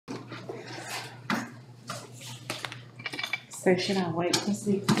So should I wait to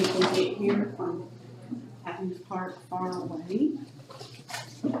see if people get here from having to park far away?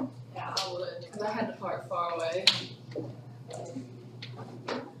 Yeah, I would, because I had to park far away.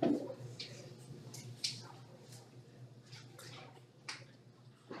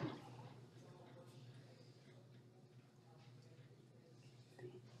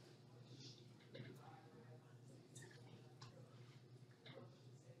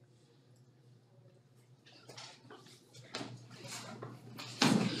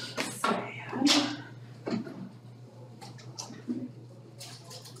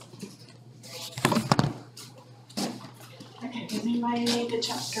 Okay, does anybody need the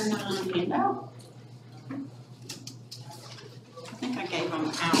chapter 9 handout? I think I gave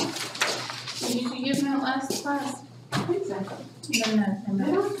them out. Did you give me that last class? I think so.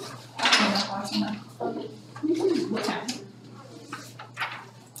 No.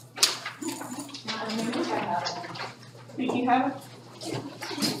 Think you have it?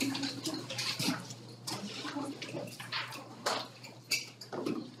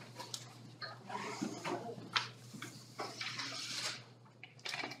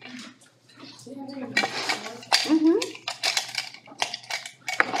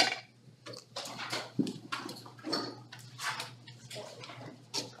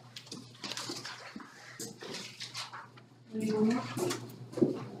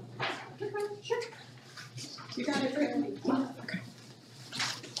 You got it written? Okay.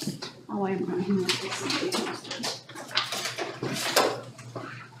 I'll wait right here.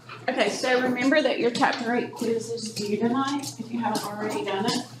 Okay, so remember that your chapter 8 quiz is due tonight, if you haven't already done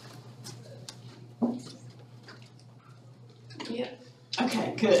it. Yep.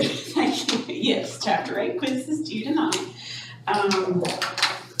 Okay, good. Thank you. Yes, chapter 8 quiz is due tonight.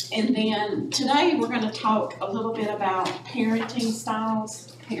 And then today we're going to talk a little bit about parenting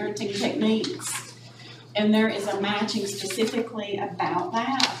styles, parenting techniques. And there is a matching specifically about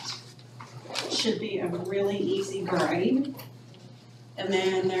that. Should be a really easy grade. And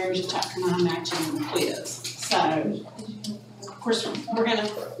then there's a chapter 9 matching quiz. So, of course, we're going to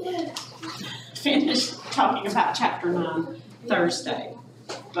finish talking about chapter 9 Thursday.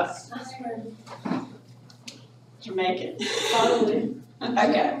 But you make it.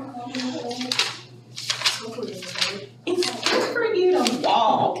 Okay. It's good for you to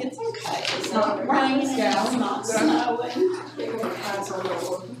walk. It's okay. It's not raining. It's not snowing.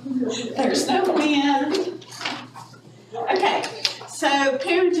 There's no wind. Okay. So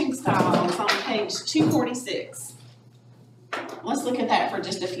parenting styles on page 246. Let's look at that for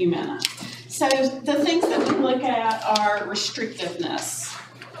just a few minutes. So the things that we look at are restrictiveness,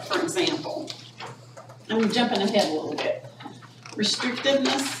 for example. I'm jumping ahead a little bit.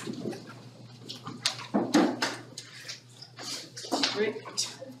 Restrictiveness.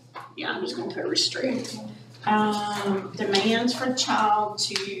 Yeah, I'm just going to put restrict. Demands for the child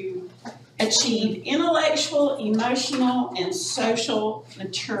to achieve intellectual, emotional, and social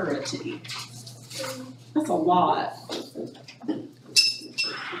maturity. That's a lot.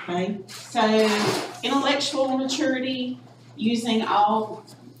 Okay, so intellectual maturity, using all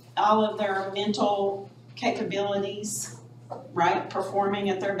of their mental capabilities, right? Performing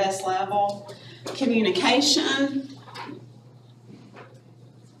at their best level. Communication.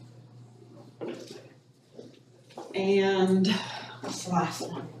 And what's the last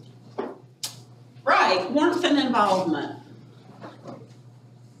one? Right, warmth and involvement.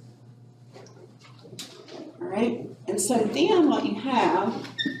 All right, and so then what you have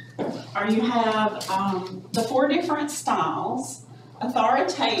the 4 different styles.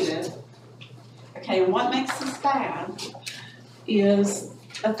 Authoritative. Okay, and what makes this bad is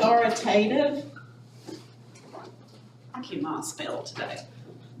authoritative. I cannot spell today.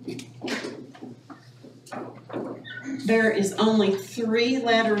 There is only 3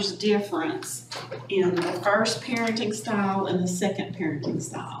 letters difference in the first parenting style and the second parenting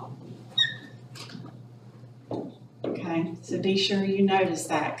style. Okay, so be sure you notice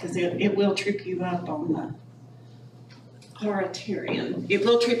that because it will trip you up on the authoritarian. It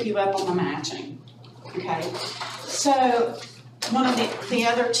will trip you up on the matching. Okay, so one of the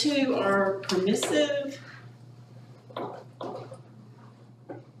other 2 are permissive.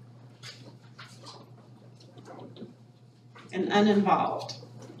 And uninvolved.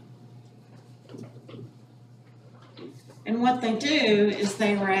 And what they do is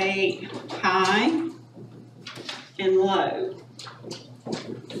they rate high and low.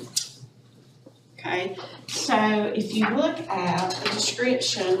 Okay, so if you look at the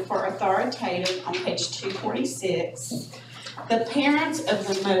description for authoritative on page 246, the parents of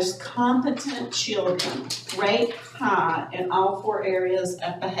the most competent children rate high in all 4 areas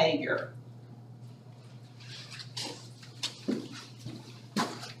of behavior.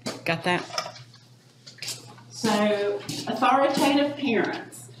 Got that? So, authoritative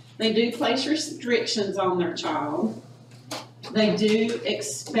parents, they do place restrictions on their child. They do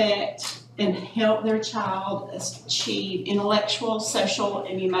expect and help their child achieve intellectual, social,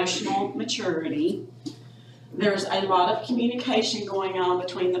 and emotional maturity. There's a lot of communication going on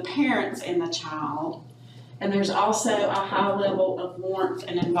between the parents and the child, and there's also a high level of warmth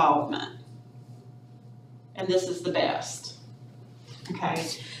and involvement. And this is the best. Okay,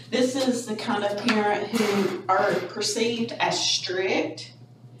 this is the kind of parent who are perceived as strict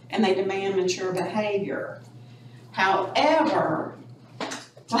and they demand mature behavior. However,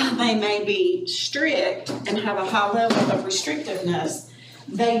 while they may be strict and have a high level of restrictiveness,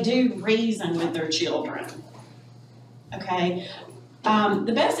 they do reason with their children. Okay,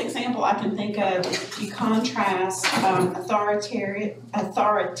 the best example I can think of, if you contrast authoritative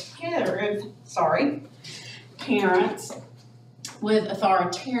parents with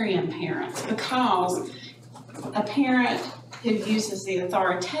authoritarian parents, because a parent who uses the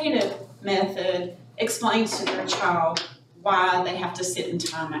authoritative method explains to their child why they have to sit in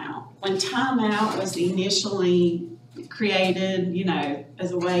timeout. When timeout was initially created,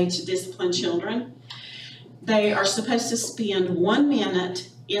 as a way to discipline children, they are supposed to spend 1 minute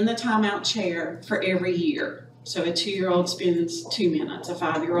in the timeout chair for every year. So a 2-year-old spends 2 minutes, a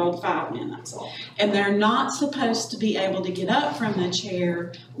 5-year-old 5 minutes. And they're not supposed to be able to get up from the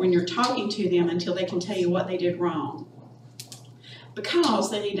chair when you're talking to them until they can tell you what they did wrong.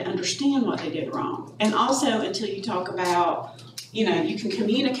 Because they need to understand what they did wrong. And also until you talk about, you can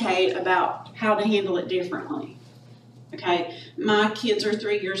communicate about how to handle it differently. Okay, my kids are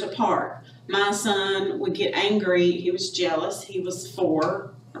 3 years apart. My son would get angry, he was jealous, he was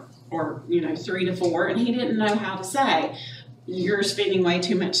 4, or 3 to 4, and he didn't know how to say, you're spending way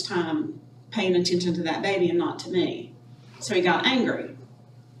too much time paying attention to that baby and not to me. So he got angry.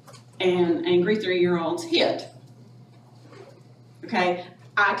 And angry 3-year-olds hit. Okay,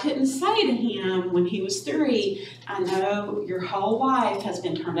 I couldn't say to him when he was 3, I know your whole life has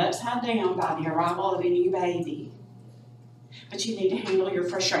been turned upside down by the arrival of a new baby, but you need to handle your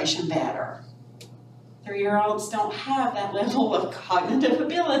frustration better. 3-year-olds don't have that level of cognitive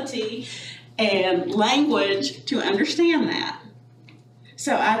ability and language to understand that.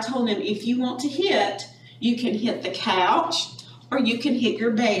 So I told him, if you want to hit, you can hit the couch or you can hit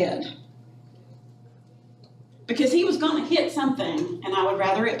your bed. Because he was going to hit something, and I would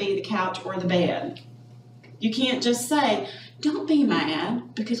rather it be the couch or the bed. You can't just say, don't be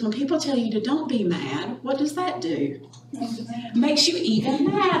mad, because when people tell you to don't be mad, what does that do? Makes you even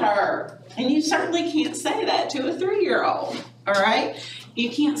madder. And you certainly can't say that to a 3-year-old, all right? You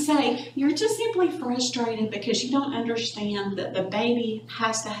can't say, you're just simply frustrated because you don't understand that the baby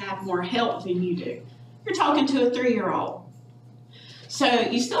has to have more help than you do. You're talking to a 3-year-old. So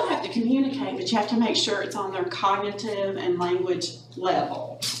you still have to communicate, but you have to make sure it's on their cognitive and language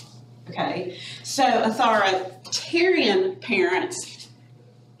level, okay? So authoritarian parents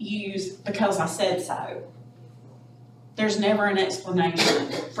use because I said so. There's never an explanation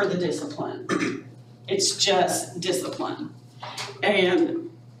for the discipline. It's just discipline. And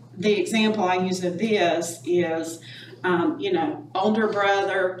the example I use of this is, older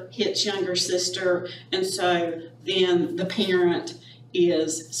brother hits younger sister, and so then the parent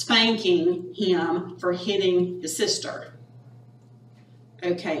is spanking him for hitting his sister.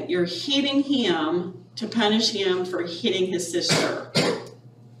 Okay, you're hitting him to punish him for hitting his sister.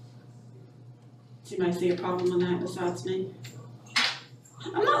 Does anybody see a problem with that besides me?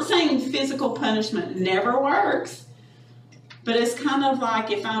 I'm not saying physical punishment never works, but it's kind of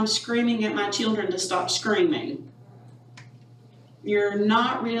like if I'm screaming at my children to stop screaming. You're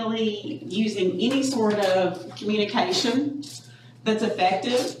not really using any sort of communication that's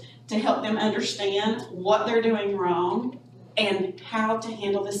effective to help them understand what they're doing wrong and how to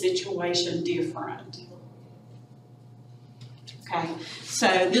handle the situation different. Okay,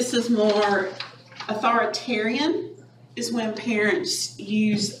 so this is more authoritarian, is when parents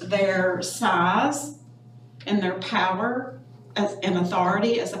use their size and their power and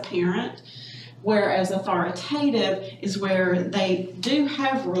authority as a parent, whereas authoritative is where they do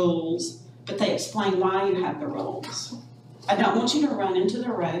have rules, but they explain why you have the rules. I don't want you to run into the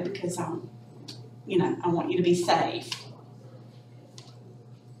road because I want you to be safe.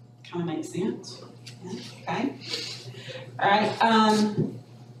 Kind of makes sense. Okay. All right.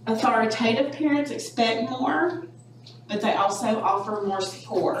 Authoritative parents expect more, but they also offer more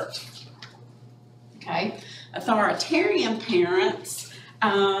support. Okay. Authoritarian parents,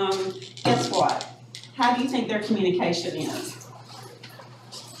 guess what? How do you think their communication is?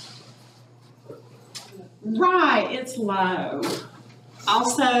 Right, it's low.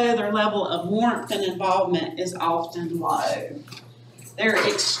 Also, their level of warmth and involvement is often low. They're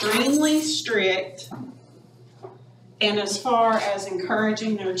extremely strict, and as far as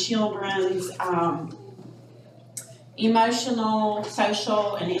encouraging their children's emotional,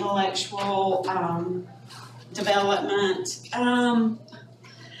 social, and intellectual development,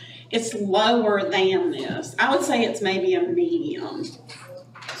 it's lower than this. I would say it's maybe a medium.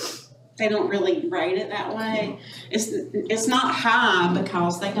 They don't really rate it that way. It's not high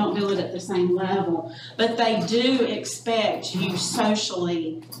because they don't do it at the same level, but they do expect you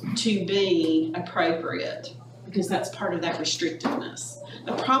socially to be appropriate because that's part of that restrictiveness.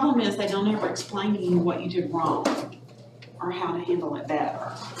 The problem is they don't ever explain to you what you did wrong or how to handle it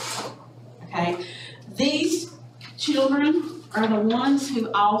better. Okay? These children are the ones who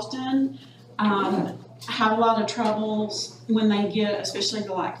often have a lot of troubles when they get, especially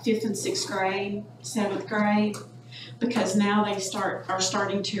to like 5th and 6th grade, 7th grade, because now they are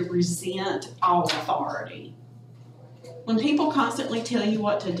starting to resent all authority. When people constantly tell you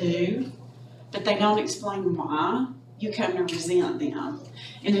what to do, but they don't explain why, you come to resent them.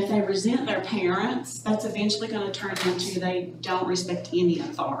 And if they resent their parents, that's eventually going to turn into they don't respect any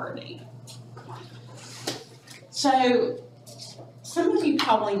authority. So, some of you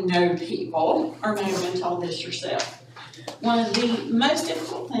probably know people, or may have been told this yourself. One of the most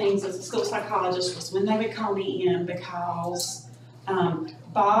difficult things as a school psychologist was when they would call me in because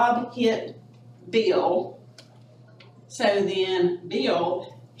Bob hit Bill, so then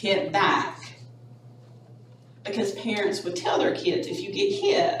Bill hit back. Because parents would tell their kids, if you get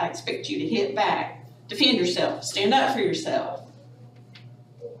hit, I expect you to hit back. Defend yourself. Stand up for yourself.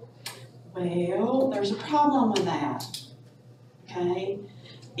 Well, there's a problem with that. Okay?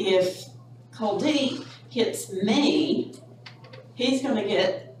 If Kuldeep hits me, he's going to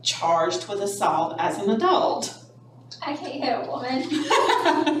get charged with assault as an adult. I can't hit a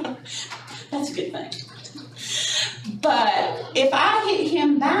woman. That's a good thing. But if I hit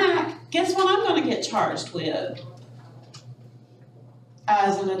him back, guess what I'm going to get charged with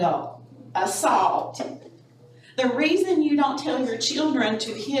as an adult? Assault. The reason you don't tell your children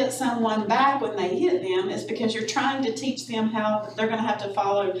to hit someone back when they hit them is because you're trying to teach them how they're going to have to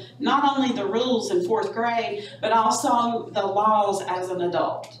follow not only the rules in 4th grade, but also the laws as an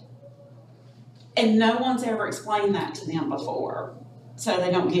adult. And no one's ever explained that to them before, so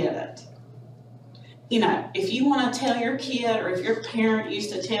they don't get it. You know, if you want to tell your kid, or if your parent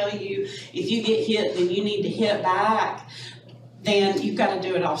used to tell you, if you get hit, then you need to hit back, then you've got to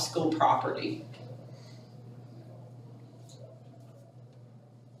do it off school property.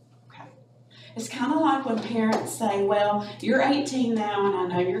 Okay. It's kind of like when parents say, well, you're 18 now, and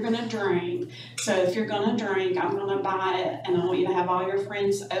I know you're going to drink, so if you're going to drink, I'm going to buy it, and I want you to have all your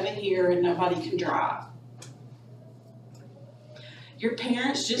friends over here, and nobody can drive. Your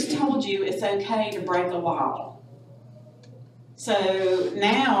parents just told you it's okay to break a law. So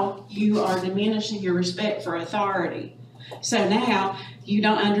now you are diminishing your respect for authority. So now you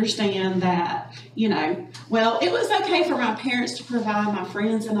don't understand that, you know, well, it was okay for my parents to provide my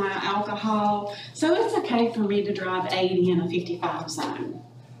friends and I alcohol, so it's okay for me to drive 80 in a 55 zone.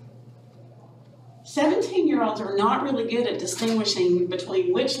 17-year-olds are not really good at distinguishing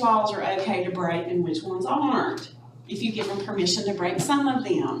between which laws are okay to break and which ones aren't, if you give them permission to break some of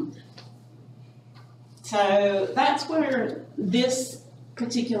them. So that's where this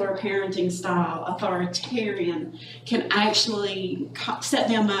particular parenting style, authoritarian, can actually set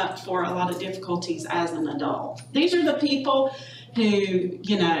them up for a lot of difficulties as an adult. These are the people who,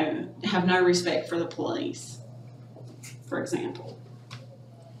 you know, have no respect for the police, for example.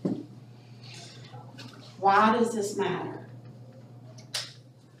 Why does this matter?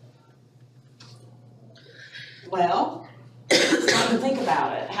 Well, stop and think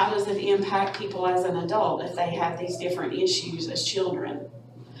about it. How does it impact people as an adult if they have these different issues as children?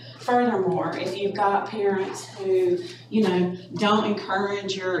 Furthermore, if you've got parents who, you know, don't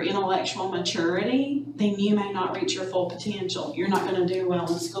encourage your intellectual maturity, then you may not reach your full potential. You're not going to do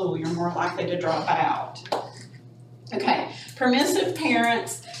well in school. You're more likely to drop out. Okay, permissive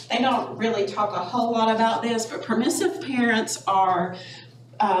parents, they don't really talk a whole lot about this, but permissive parents are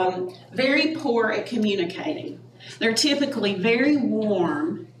very poor at communicating. They're typically very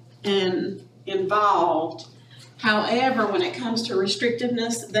warm and involved. However, when it comes to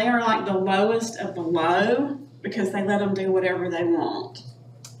restrictiveness, they are like the lowest of the low because they let them do whatever they want.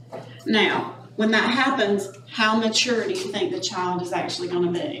 Now, when that happens, how mature do you think the child is actually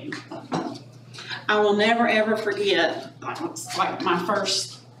going to be? I will never ever forget, like my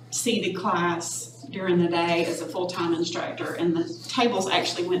first seated class during the day as a full-time instructor, and the tables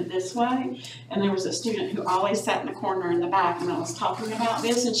actually went this way, and there was a student who always sat in the corner in the back, and I was talking about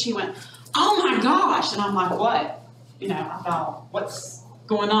this, and she went, "Oh my gosh," and I'm like, "What?" You know, I thought, "What's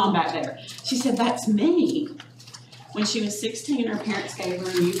going on back there?" She said, "That's me." When she was 16, her parents gave her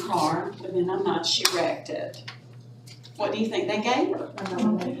a new car. Within a month, she wrecked it. What do you think they gave her?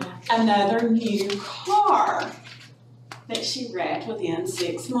 Another new car that she wrecked within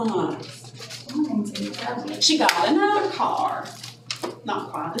 6 months. She got another car,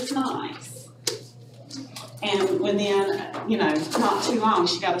 not quite as nice. And within, you know, not too long,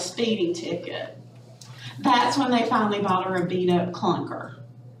 she got a speeding ticket. That's when they finally bought her a beat-up clunker.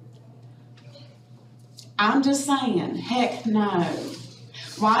 I'm just saying, heck no.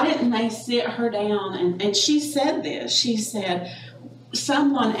 Why didn't they sit her down? And she said this. She said,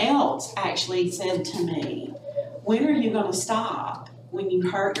 someone else actually said to me, "When are you going to stop? When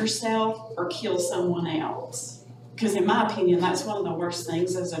you hurt yourself or kill someone else?" Because in my opinion, that's one of the worst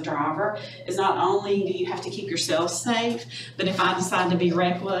things as a driver, is not only do you have to keep yourself safe, but if I decide to be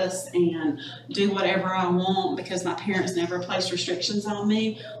reckless and do whatever I want because my parents never placed restrictions on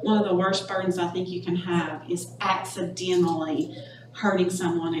me, one of the worst burdens I think you can have is accidentally hurting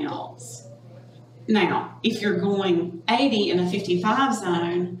someone else. Now, if you're going 80 in a 55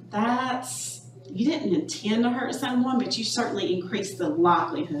 zone, you didn't intend to hurt someone, but you certainly increased the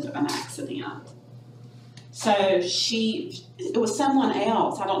likelihood of an accident. So it was someone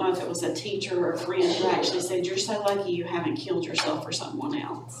else, I don't know if it was a teacher or a friend, who actually said, "You're so lucky you haven't killed yourself or someone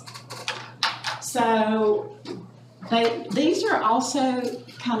else." So these are also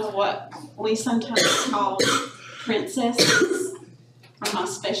kind of what we sometimes call princesses, or my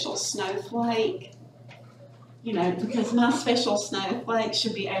special snowflake. You know, because my special snowflake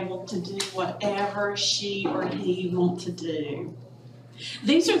should be able to do whatever she or he want to do.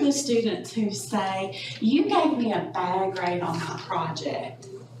 These are the students who say, "You gave me a bad grade on my project."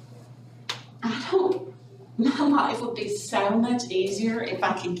 My life would be so much easier if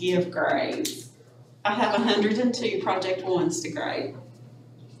I could give grades. I have 102 project ones to grade,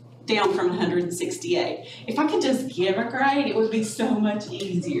 down from 168. If I could just give a grade, it would be so much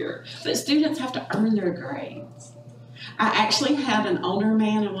easier. But students have to earn their grades. I actually had an older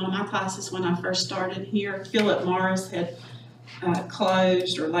man in one of my classes when I first started here. Philip Morris had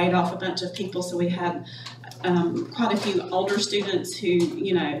closed or laid off a bunch of people, so we had quite a few older students who,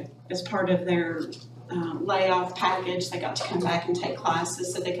 you know, as part of their layoff package, they got to come back and take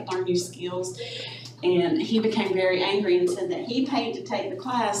classes so they could learn new skills. And he became very angry and said that he paid to take the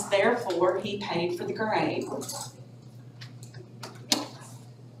class, therefore he paid for the grade.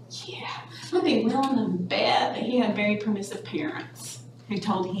 Yeah, I'd be willing to bet that he had very permissive parents who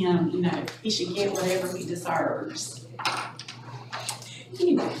told him, you know, he should get whatever he deserves.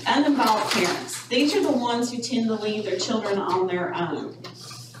 Anyway, uninvolved parents. These are the ones who tend to leave their children on their own.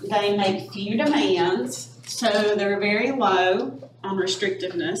 They make few demands, so they're very low on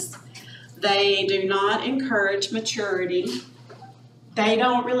restrictiveness. They do not encourage maturity. They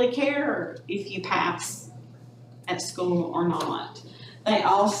don't really care if you pass at school or not. They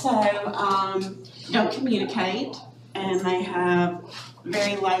also don't communicate, and they have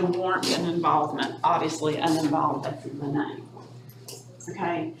very low warmth and involvement. Obviously, uninvolved, that's in the name.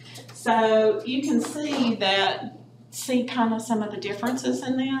 Okay, so you can see kind of some of the differences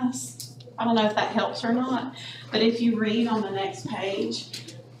in this. I don't know if that helps or not, but if you read on the next page,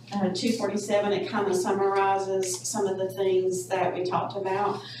 247, it kind of summarizes some of the things that we talked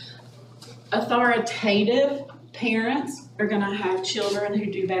about. Authoritative parents are going to have children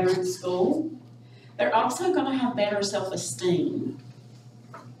who do better in school. They're also going to have better self-esteem,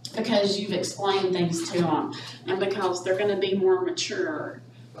 because you've explained things to them, and because they're going to be more mature,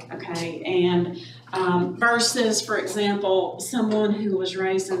 okay? And versus, for example, someone who was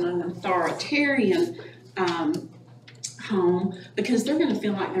raised in an authoritarian home, because they're going to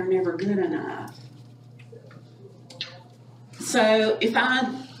feel like they're never good enough. So if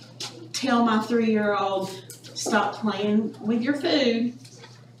I tell my 3-year-old, "Stop playing with your food,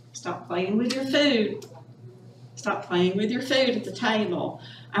 stop playing with your food, stop playing with your food at the table,"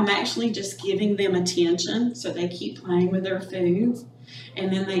 I'm actually just giving them attention, so they keep playing with their food,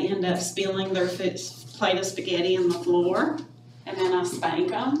 and then they end up spilling their plate of spaghetti on the floor, and then I spank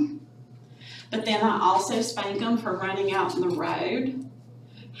them. But then I also spank them for running out on the road.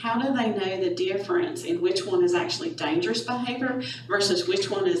 How do they know the difference in which one is actually dangerous behavior versus which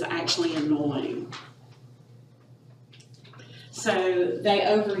one is actually annoying? So they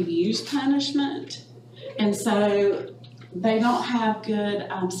overuse punishment, and so they don't have good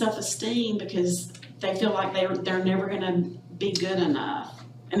self-esteem because they feel like they're never going to be good enough.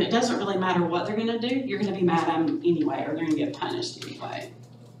 And it doesn't really matter what they're gonna do, you're gonna be mad at them anyway, or they're gonna get punished anyway.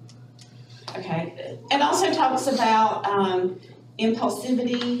 Okay, it also talks about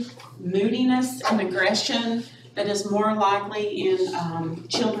impulsivity, moodiness, and aggression that is more likely in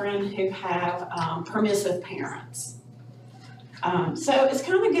children who have permissive parents. So it's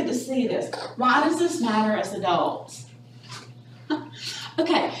kind of good to see this. Why does this matter as adults?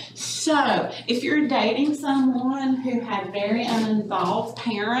 Okay, so if you're dating someone who had very uninvolved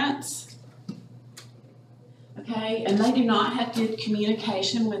parents, okay, and they do not have good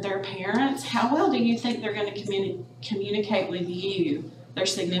communication with their parents, how well do you think they're going to communicate with you, their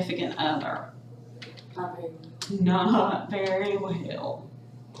significant other? Not very well.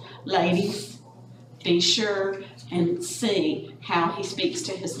 Ladies, be sure and see how he speaks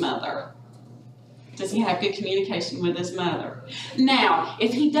to his mother. Does he have good communication with his mother? Now,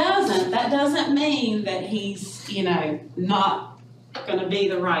 if he doesn't, that doesn't mean that he's, not going to be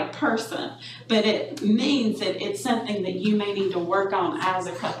the right person. But it means that it's something that you may need to work on as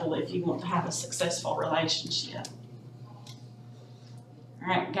a couple if you want to have a successful relationship. All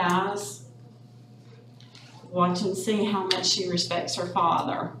right, guys. Watch and see how much she respects her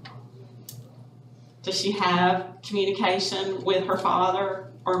father. Does she have communication with her father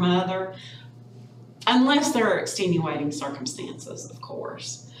or mother? Unless there are extenuating circumstances, of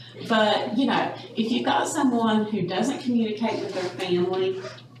course. But, if you've got someone who doesn't communicate with their family,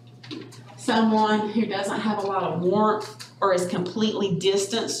 someone who doesn't have a lot of warmth or is completely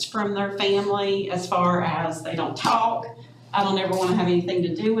distanced from their family as far as they don't talk, I don't ever want to have anything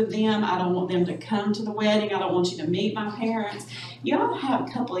to do with them, I don't want them to come to the wedding, I don't want you to meet my parents, you ought to have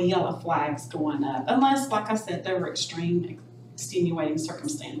a couple of yellow flags going up, unless, like I said, there were extenuating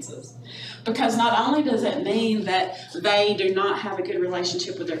circumstances. Because not only does it mean that they do not have a good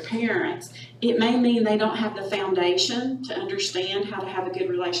relationship with their parents, it may mean they don't have the foundation to understand how to have a good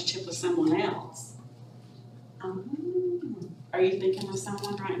relationship with someone else. Are you thinking of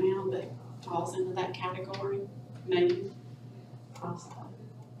someone right now that falls into that category? Maybe. Possibly.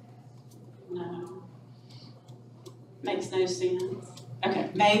 No. Makes no sense. Okay,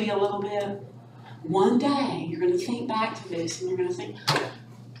 maybe a little bit. One day, you're going to think back to this and you're going to think,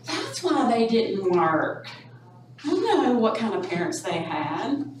 that's why they didn't work. I don't know what kind of parents they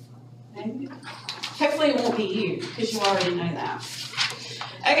had. Maybe. Hopefully it won't be you, because you already know that.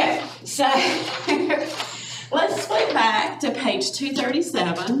 Okay, so let's flip back to page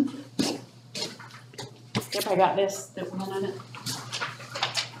 237. Everybody got this? This one on it?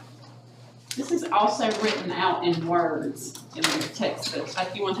 This is also written out in words in the textbook.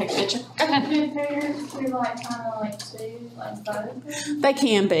 If you want to take a picture, go ahead. Do parents do like kind of like two, like both? They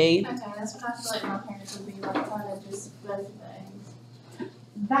can be. Okay, that's what I feel like my parents would be like, kind of just both things.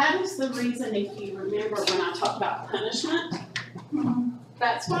 That is the reason, if you remember when I talked about punishment,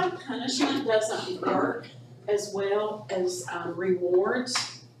 that's why punishment doesn't work as well as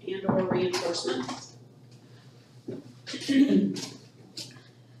rewards and or reinforcement.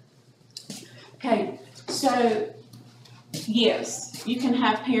 Okay, so yes, you can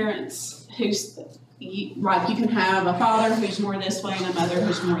have parents who's, you can have a father who's more this way and a mother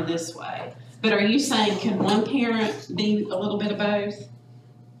who's more this way. But are you saying, can one parent be a little bit of both?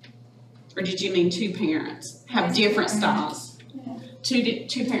 Or did you mean two parents have different styles? Yeah.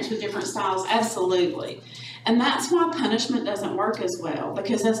 Two parents with different styles? Absolutely. And that's why punishment doesn't work as well.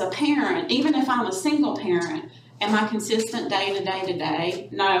 Because as a parent, even if I'm a single parent, am I consistent day to day to day?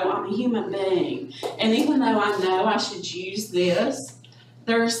 No, I'm a human being. And even though I know I should use this,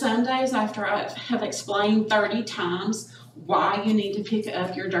 there are some days after I have explained 30 times why you need to pick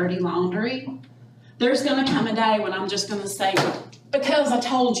up your dirty laundry, there's going to come a day when I'm just going to say, because I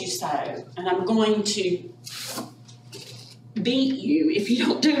told you so, and I'm going to beat you if you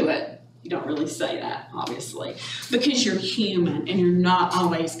don't do it. You don't really say that, obviously, because you're human and you're not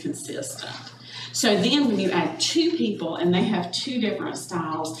always consistent. So then when you add two people and they have two different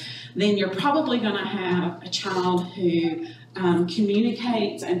styles, then you're probably going to have a child who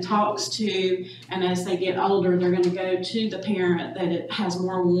communicates and talks to, and as they get older, they're going to go to the parent that it has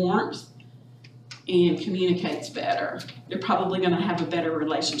more warmth and communicates better. You're probably going to have a better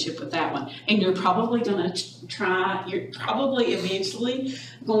relationship with that one. And you're probably going to you're probably eventually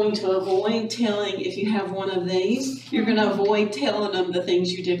going to avoid telling, if you have one of these, you're going to avoid telling them the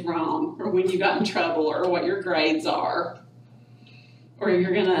things you did wrong, or when you got in trouble, or what your grades are. Or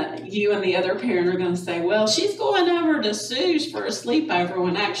you and the other parent are going to say, well, she's going over to Sue's for a sleepover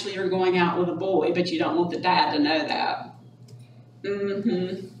when actually you're going out with a boy, but you don't want the dad to know that.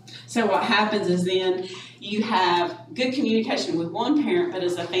 So what happens is then you have good communication with one parent, but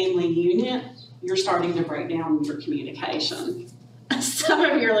as a family unit, you're starting to break down your communication. Some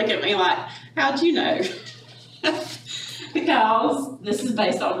of you are looking at me like, how'd you know? Because this is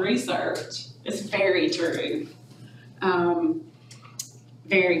based on research. It's very true.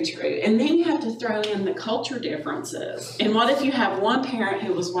 Very true. And then you have to throw in the culture differences. And what if you have one parent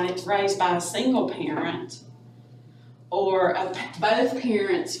who was raised by a single parent, or both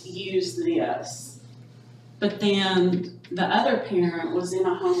parents use this, but then the other parent was in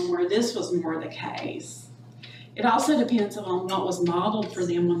a home where this was more the case. It also depends on what was modeled for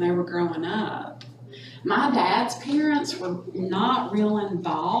them when they were growing up. My dad's parents were not real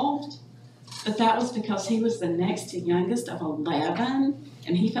involved, but that was because he was the next to youngest of 11,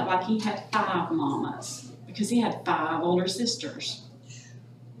 and he felt like he had 5 mamas because he had 5 older sisters.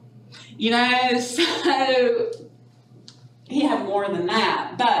 You know, so he had more than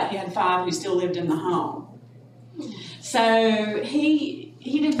that, but he had 5 who still lived in the home. So he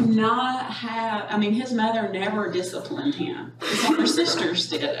did not have, I mean, his mother never disciplined him. His older sisters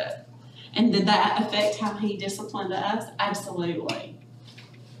did it. And did that affect how he disciplined us? Absolutely.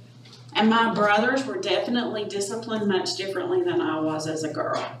 And my brothers were definitely disciplined much differently than I was as a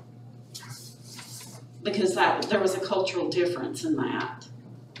girl. Because there was a cultural difference in that,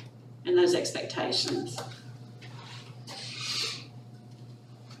 in those expectations.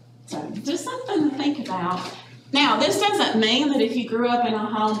 So just something to think about. Now, this doesn't mean that if you grew up in a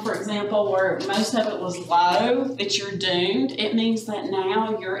home, for example, where most of it was low, that you're doomed. It means that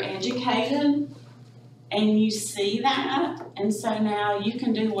now you're educated and you see that, and so now you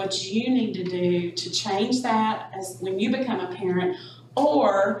can do what you need to do to change that as when you become a parent,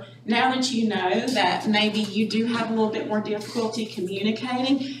 or now that you know that maybe you do have a little bit more difficulty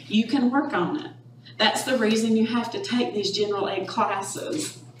communicating, you can work on it. That's the reason you have to take these general ed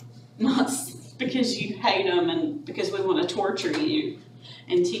classes, not because you hate them and because we want to torture you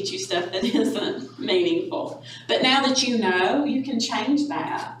and teach you stuff that isn't meaningful. But now that you know, you can change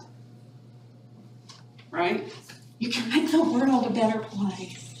that, right? You can make the world a better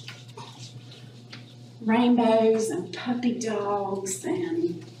place. Rainbows and puppy dogs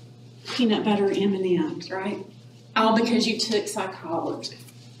and peanut butter M&Ms, right? All because you took psychology.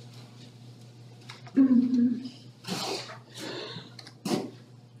 Mm-hmm.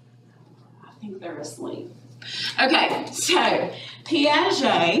 I think they're asleep. Okay, so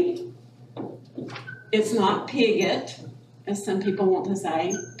Piaget, it's not Piaget, as some people want to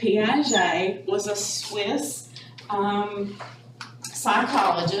say. Piaget was a Swiss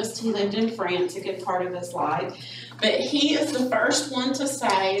psychologist. He lived in France a good part of his life. But he is the first one to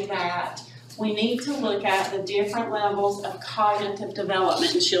say that we need to look at the different levels of cognitive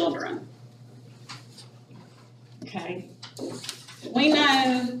development in children. Okay? We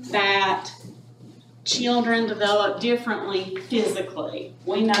know that children develop differently physically.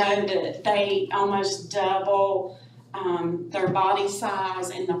 We know that they almost double their body size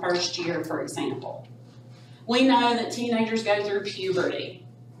in the first year, for example. We know that teenagers go through puberty,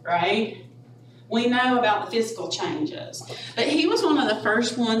 right? We know about the physical changes. But he was one of the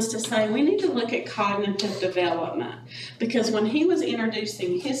first ones to say we need to look at cognitive development, because when he was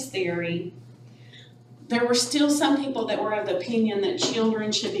introducing his theory, there were still some people that were of the opinion that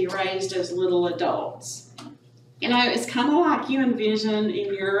children should be raised as little adults. You know, it's kind of like you envision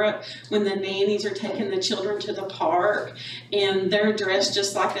in Europe when the nannies are taking the children to the park and they're dressed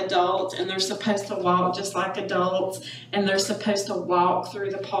just like adults and they're supposed to walk just like adults and they're supposed to walk through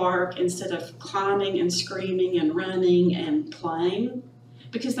the park instead of climbing and screaming and running and playing,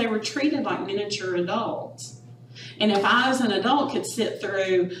 because they were treated like miniature adults. And if I as an adult could sit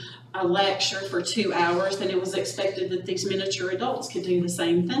through a lecture for 2 hours, then it was expected that these miniature adults could do the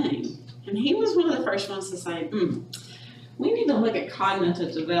same thing. And he was one of the first ones to say, we need to look at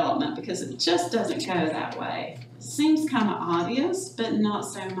cognitive development because it just doesn't go that way. Seems kind of obvious, but not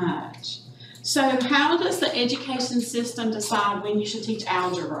so much. So how does the education system decide when you should teach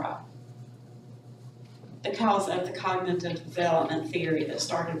algebra? Because of the cognitive development theory that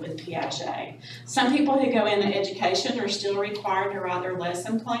started with Piaget. Some people who go into education are still required to write their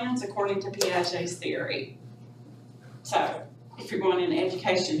lesson plans according to Piaget's theory. So if you're going into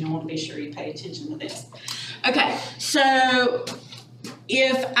education, you want to be sure you pay attention to this. Okay, so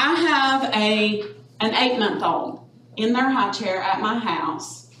if I have an 8-month-old in their high chair at my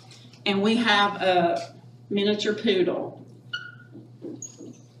house, and we have a miniature poodle,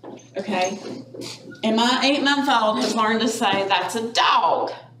 okay, and my 8-month-old has learned to say that's a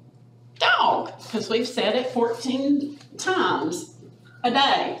dog, because we've said it 14 times a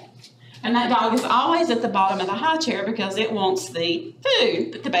day. And that dog is always at the bottom of the high chair because it wants the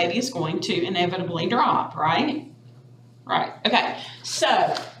food that the baby is going to inevitably drop, right? Right, okay. So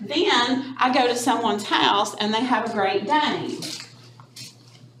then I go to someone's house and they have a Great Dane.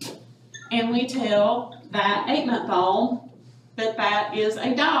 and we tell that 8-month-old that that is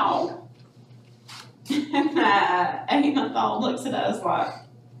a dog. And that 8-month-old looks at us like,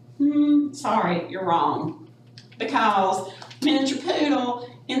 sorry, you're wrong. Because miniature poodle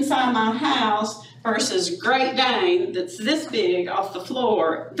inside my house versus Great Dane that's this big off the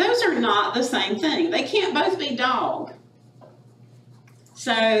floor, those are not the same thing. They can't both be dog.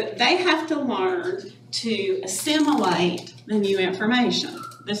 So they have to learn to assimilate the new information.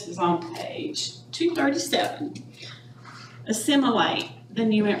 This is on page 237. Assimilate the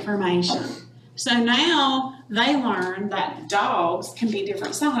new information. So now they learn that dogs can be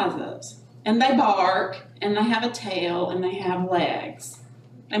different sizes. And they bark, and they have a tail, and they have legs.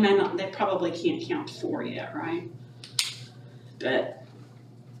 They probably can't count to 4 yet, right? But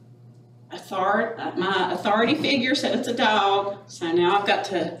my authority figure said it's a dog, so now I've got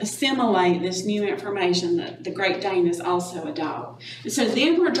to assimilate this new information that the Great Dane is also a dog. And so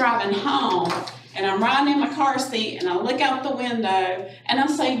then we're driving home, and I'm riding in my car seat, and I look out the window, and I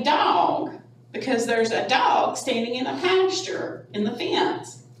say dog, because there's a dog standing in a pasture in the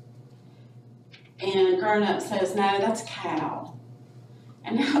fence. And grown-up says, no, that's a cow.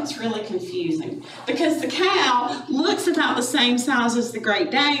 And now it's really confusing because the cow looks about the same size as the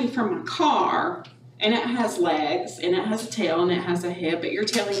Great Dane from my car, and it has legs, and it has a tail, and it has a head, but you're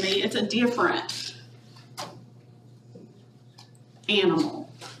telling me it's a different animal.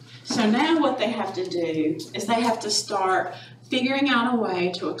 So now what they have to do is they have to start figuring out a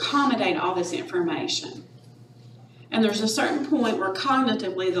way to accommodate all this information. And there's a certain point where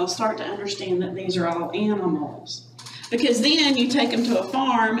cognitively they'll start to understand that these are all animals. Because then you take them to a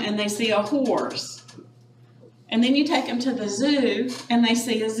farm and they see a horse. And then you take them to the zoo and they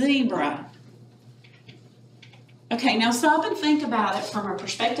see a zebra. Okay, now stop and think about it from a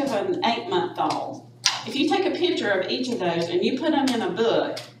perspective of an 8-month-old. If you take a picture of each of those and you put them in a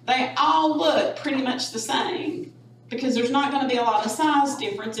book, they all look pretty much the same. Because there's not going to be a lot of size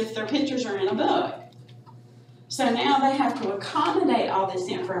difference if their pictures are in a book. So now they have to accommodate all this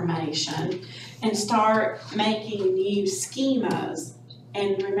information and start making new schemas.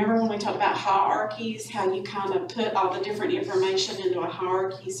 And remember when we talked about hierarchies, how you kind of put all the different information into a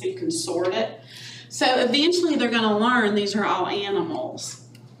hierarchy so you can sort it? So eventually they're going to learn these are all animals.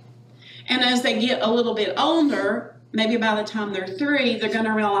 And as they get a little bit older, maybe by the time they're 3, they're going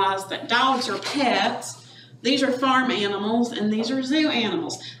to realize that dogs are pets. These are farm animals, and these are zoo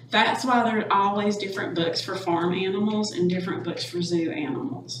animals. That's why there are always different books for farm animals and different books for zoo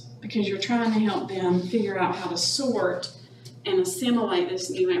animals, because you're trying to help them figure out how to sort and assimilate this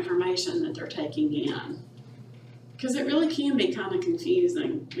new information that they're taking in. Because it really can be kind of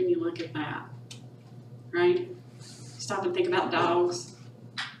confusing when you look at that, right? Stop and think about dogs.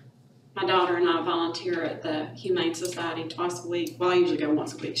 My daughter and I volunteer at the Humane Society twice a week. Well, I usually go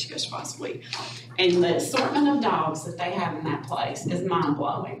once a week. She goes twice a week. And the assortment of dogs that they have in that place is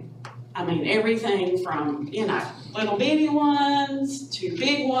mind-blowing. I mean, everything from, little bitty ones to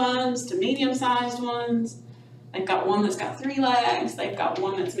big ones to medium-sized ones. They've got one that's got 3 legs. They've got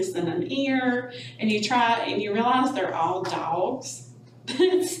one that's missing an ear. And you realize they're all dogs.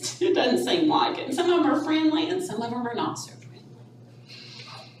 It doesn't seem like it. And some of them are friendly and some of them are not so friendly.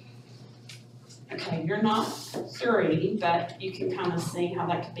 Okay, you're not 3, but you can kind of see how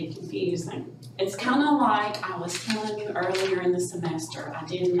that could be confusing. It's kind of like I was telling you earlier in the semester, I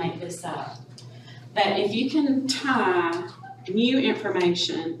didn't make this up, that if you can tie new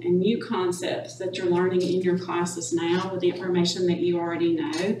information and new concepts that you're learning in your classes now with the information that you already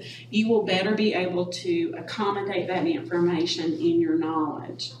know, you will better be able to accommodate that information in your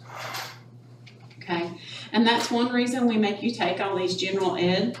knowledge. Okay, and that's one reason we make you take all these general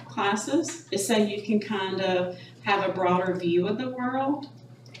ed classes, is so you can kind of have a broader view of the world,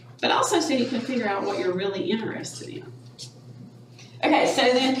 but also so you can figure out what you're really interested in. Okay, so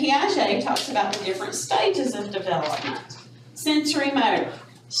then Piaget talks about the different stages of development. Sensory motor.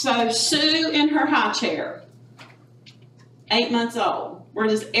 So Sue in her high chair, 8 months old. Where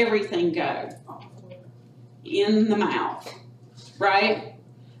does everything go? In the mouth, right?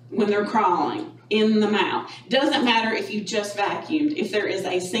 When they're crawling. In the mouth. Doesn't matter if you just vacuumed. If there is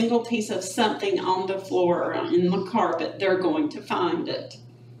a single piece of something on the floor or in the carpet, they're going to find it.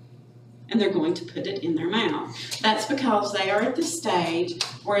 And they're going to put it in their mouth. That's because they are at the stage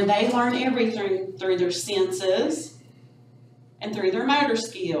where they learn everything through their senses and through their motor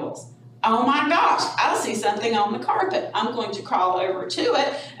skills. Oh my gosh, I see something on the carpet. I'm going to crawl over to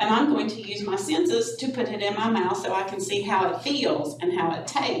it and I'm going to use my senses to put it in my mouth so I can see how it feels and how it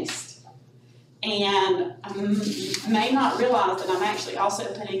tastes. And I may not realize that I'm actually also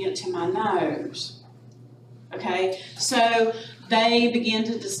putting it to my nose. Okay, so they begin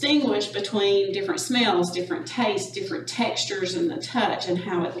to distinguish between different smells, different tastes, different textures in the touch, and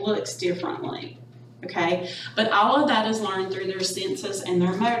how it looks differently. Okay, but all of that is learned through their senses and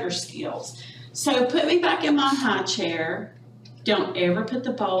their motor skills. So put me back in my high chair. Don't ever put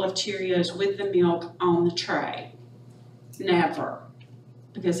the bowl of Cheerios with the milk on the tray. Never.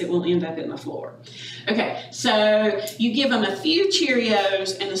 Because it will end up in the floor. Okay, so you give them a few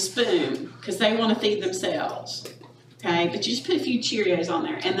Cheerios and a spoon because they want to feed themselves. Okay, but you just put a few Cheerios on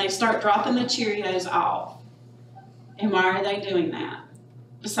there and they start dropping the Cheerios off. And why are they doing that?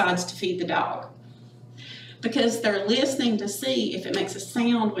 Besides to feed the dog. Because they're listening to see if it makes a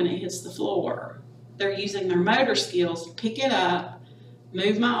sound when it hits the floor. They're using their motor skills to pick it up,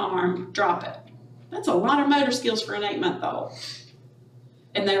 move my arm, drop it. That's a lot of motor skills for an 8-month-old.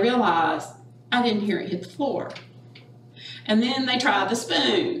 And they realize, I didn't hear it hit the floor. And then they try the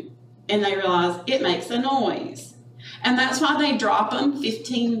spoon, and they realize it makes a noise. And that's why they drop them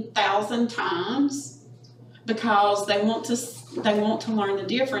 15,000 times, because they want to learn the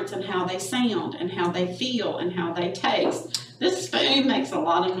difference in how they sound and how they feel and how they taste. This spoon makes a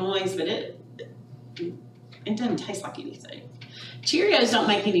lot of noise, but it doesn't taste like anything. Cheerios don't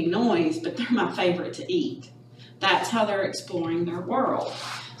make any noise, but they're my favorite to eat. That's how they're exploring their world.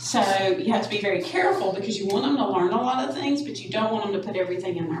 So you have to be very careful because you want them to learn a lot of things, but you don't want them to put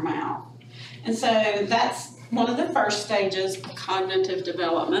everything in their mouth. And so that's one of the first stages of cognitive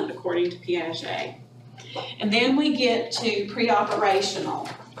development, according to Piaget. And then we get to pre-operational.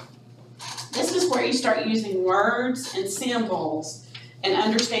 This is where you start using words and symbols and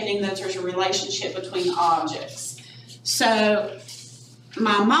understanding that there's a relationship between objects. So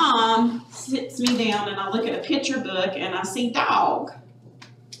my mom sits me down and I look at a picture book and I see dog.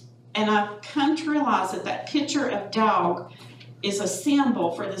 And I've come to realize that that picture of dog is a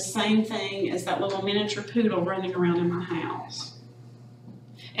symbol for the same thing as that little miniature poodle running around in my house.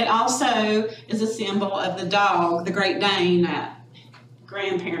 It also is a symbol of the dog, the Great Dane, at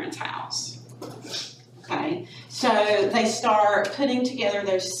grandparents' house. Okay, so they start putting together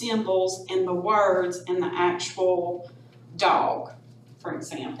those symbols and the words and the actual dog, for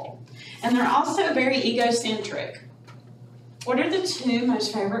example. And they're also very egocentric. What are the two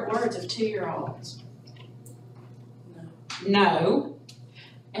most favorite words of 2-year-olds? No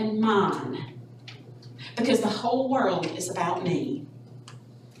and mine. Because the whole world is about me.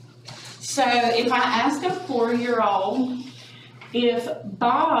 So if I ask a 4-year-old if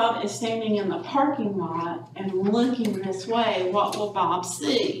Bob is standing in the parking lot and looking this way, what will Bob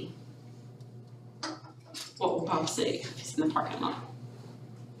see? What will Bob see if he's in the parking lot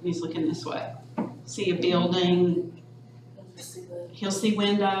and he's looking this way? See a building, he'll see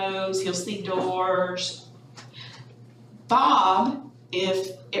windows, he'll see doors. Bob,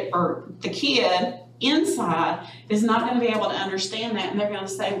 or the kid inside, is not going to be able to understand that, and they're going to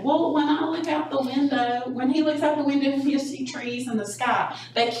say, well, when I look out the window, when he looks out the window and he'll see trees in the sky.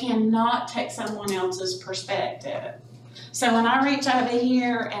 They cannot take someone else's perspective. So when I reach over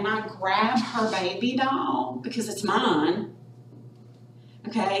here and I grab her baby doll, because it's mine,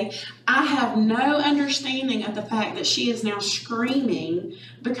 okay, I have no understanding of the fact that she is now screaming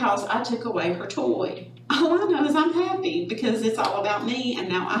because I took away her toy. All I know is I'm happy because it's all about me and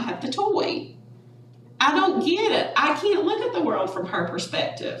now I have the toy. I don't get it. I can't look at the world from her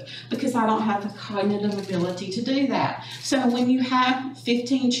perspective because I don't have the cognitive ability to do that. So when you have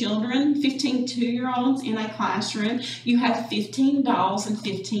 15 children, 15 2-year-olds in a classroom, you have 15 dolls and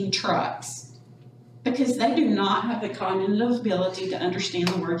 15 trucks because they do not have the cognitive ability to understand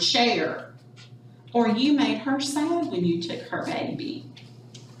the word share. Or you made her sad when you took her baby.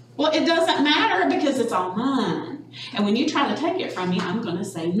 Well, it doesn't matter because it's all mine. And when you try to take it from me, I'm going to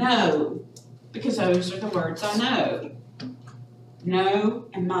say no. Because those are the words I know. No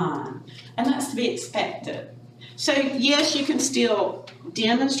and mine. And that's to be expected. So yes, you can still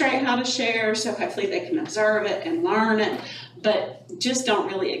demonstrate how to share, so hopefully they can observe it and learn it, but just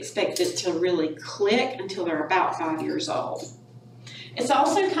don't really expect it to really click until they're about 5 years old. It's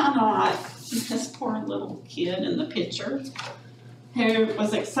also kind of like this poor little kid in the picture who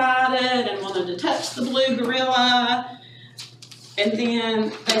was excited and wanted to touch the blue gorilla. And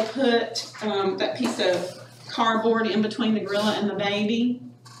then they put that piece of cardboard in between the gorilla and the baby.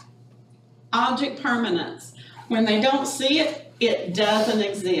 Object permanence. When they don't see it, it doesn't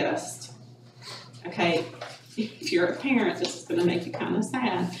exist. Okay, if you're a parent, this is going to make you kind of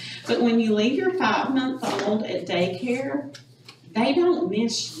sad. But when you leave your 5-month-old at daycare, they don't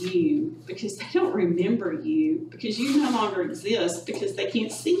miss you because they don't remember you because you no longer exist because they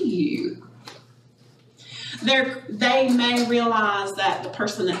can't see you. They may realize that the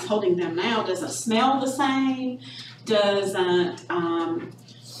person that's holding them now doesn't smell the same, doesn't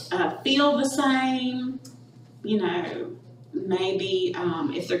feel the same, you know, maybe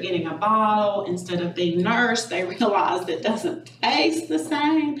if they're getting a bottle, instead of being nursed, they realize it doesn't taste the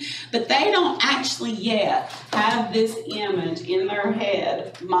same, but they don't actually yet have this image in their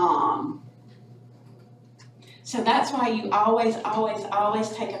head, mom. So that's why you always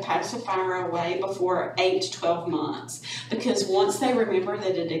take a pacifier away before 8 to 12 months. Because once they remember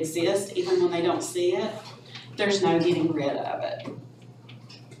that it exists, even when they don't see it, there's no getting rid of it.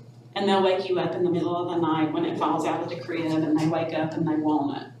 And they'll wake you up in the middle of the night when it falls out of the crib and they wake up and they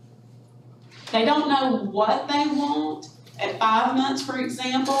want it. They don't know what they want at 5 months, for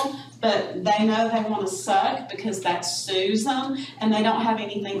example, but they know they want to suck because that soothes them and they don't have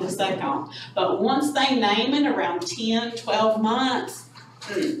anything to suck on. But once they name it around 10, 12 months,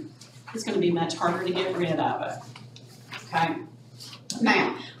 it's going to be much harder to get rid of it. Okay?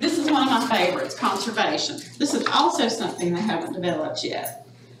 Now, this is one of my favorites, conservation. This is also something they haven't developed yet,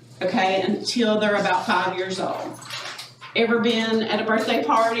 okay, until they're about 5 years old. Ever been at a birthday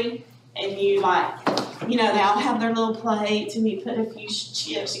party and you you know, they all have their little plates and you put a few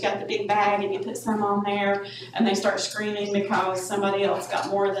chips, you got the big bag and you put some on there and they start screaming because somebody else got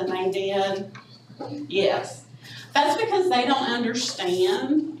more than they did? Yes. That's because they don't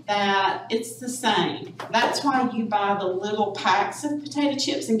understand that it's the same. That's why you buy the little packs of potato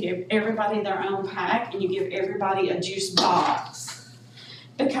chips and give everybody their own pack, and you give everybody a juice box.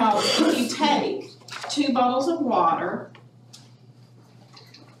 Because if you take 2 bottles of water,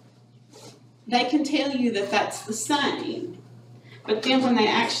 they can tell you that that's the same. But then when they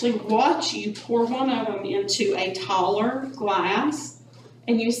actually watch you pour one of them into a taller glass,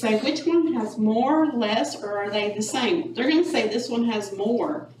 and you say, which one has more, less, or are they the same? They're going to say this one has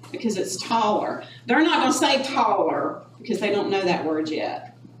more because it's taller. They're not going to say taller because they don't know that word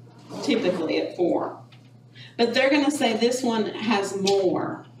yet, typically at 4. But they're going to say this one has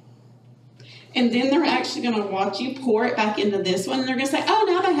more. And then they're actually going to watch you pour it back into this one, and they're going to say, oh,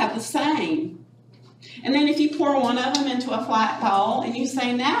 now they have the same. And then if you pour one of them into a flat bowl and you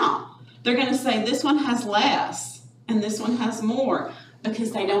say now, they're going to say this one has less and this one has more,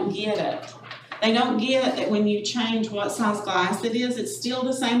 because they don't get it. They don't get that when you change what size glass it is, it's still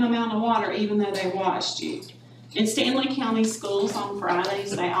the same amount of water even though they watched you. In Stanley County schools on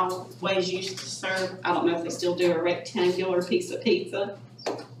Fridays, they always used to serve, I don't know if they still do, a rectangular piece of pizza.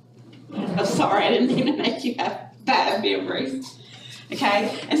 I'm sorry, I didn't mean to make you have bad memories.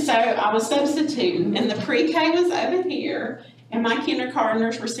 Okay, and so I was substituting, and the pre-K was over here, and my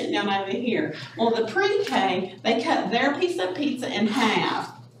kindergartners were sitting down over here. Well, the pre-K, they cut their piece of pizza in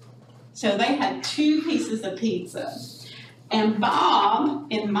half. So they had 2 pieces of pizza. And Bob,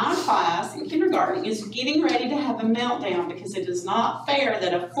 in my class in kindergarten, is getting ready to have a meltdown because it is not fair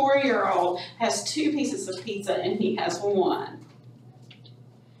that a 4-year-old has 2 pieces of pizza and he has 1.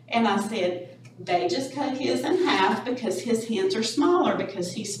 And I said, they just cut his in half because his hands are smaller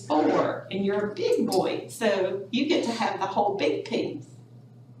because he's 4 and you're a big boy. So you get to have the whole big piece.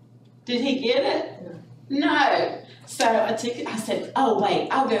 Did he get it? No. So I said, oh wait,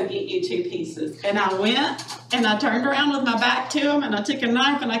 I'll go get you 2 pieces. And I went and I turned around with my back to him and I took a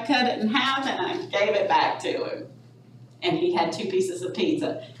knife and I cut it in half and I gave it back to him. And he had 2 pieces of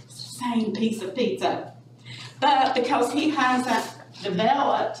pizza. Same piece of pizza. But because he hasn't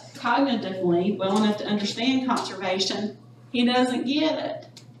developed cognitively well enough to understand conservation, he doesn't get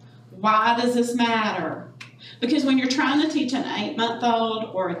it. Why does this matter? Because when you're trying to teach an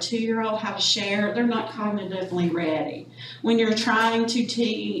 8-month-old or a 2-year-old how to share, they're not cognitively ready. When you're trying to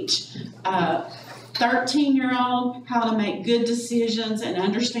teach a 13-year-old how to make good decisions and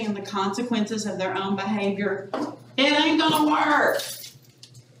understand the consequences of their own behavior, it ain't gonna work.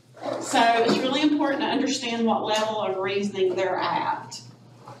 So it's really important to understand what level of reasoning they're at.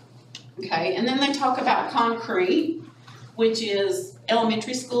 Okay, and then they talk about concrete, which is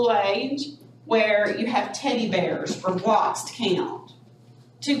elementary school age, where you have teddy bears or blocks to count.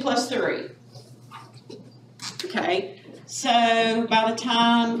 2 plus 3. Okay, so by the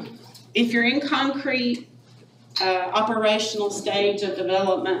time, if you're in concrete operational stage of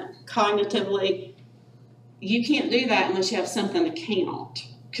development cognitively, you can't do that unless you have something to count,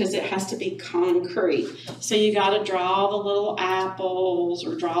 because it has to be concrete. So you got to draw the little apples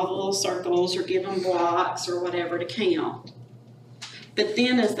or draw the little circles or give them blocks or whatever to count. But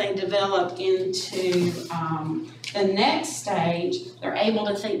then as they develop into the next stage, they're able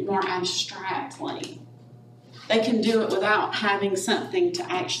to think more abstractly. They can do it without having something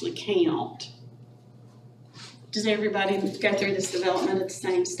to actually count. Does everybody go through this development at the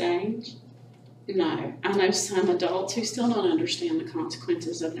same stage? No, I know some adults who still don't understand the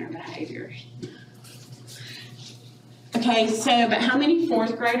consequences of their behaviors. Okay, so, but how many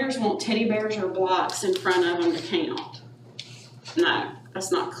fourth graders want teddy bears or blocks in front of them to count? No,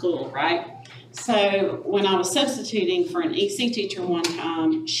 that's not cool, right? So when I was substituting for an EC teacher one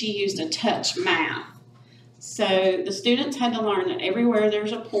time, she used a touch math. So the students had to learn that everywhere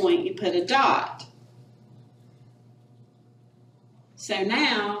there's a point, you put a dot. So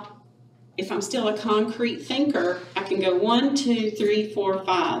now, if I'm still a concrete thinker, I can go 1, 2, 3, 4,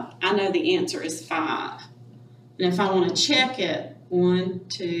 5. I know the answer is 5. And if I want to check it, 1,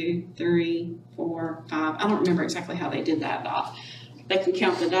 2, 3, 4, 5. I don't remember exactly how they did that dot. They can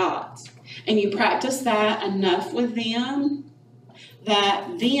count the dots. And you practice that enough with them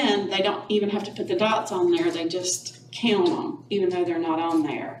that then they don't even have to put the dots on there. They just count them, even though they're not on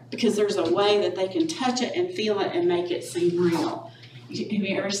there. Because there's a way that they can touch it and feel it and make it seem real. Have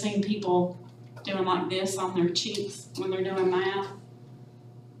you ever seen people doing like this on their cheeks when they're doing math?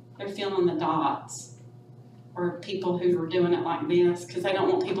 They're feeling the dots. Or people who are doing it like this because they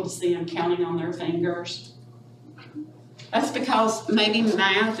don't want people to see them counting on their fingers. That's because maybe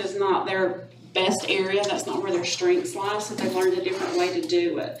math is not their best area. That's not where their strengths lie, so they've learned a different way to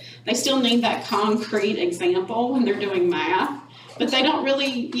do it. They still need that concrete example when they're doing math, but they don't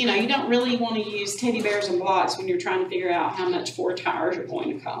really, you don't really want to use teddy bears and blocks when you're trying to figure out how much 4 tires are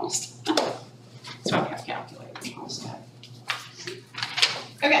going to cost. That's why I have calculators also.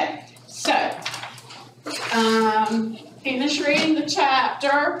 Okay, so finish reading the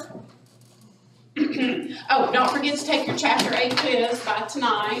chapter. Oh, don't forget to take your Chapter 8 quiz by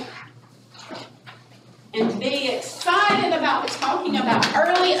tonight. And be excited about talking about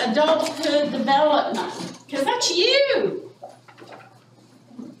early adulthood development, because that's you.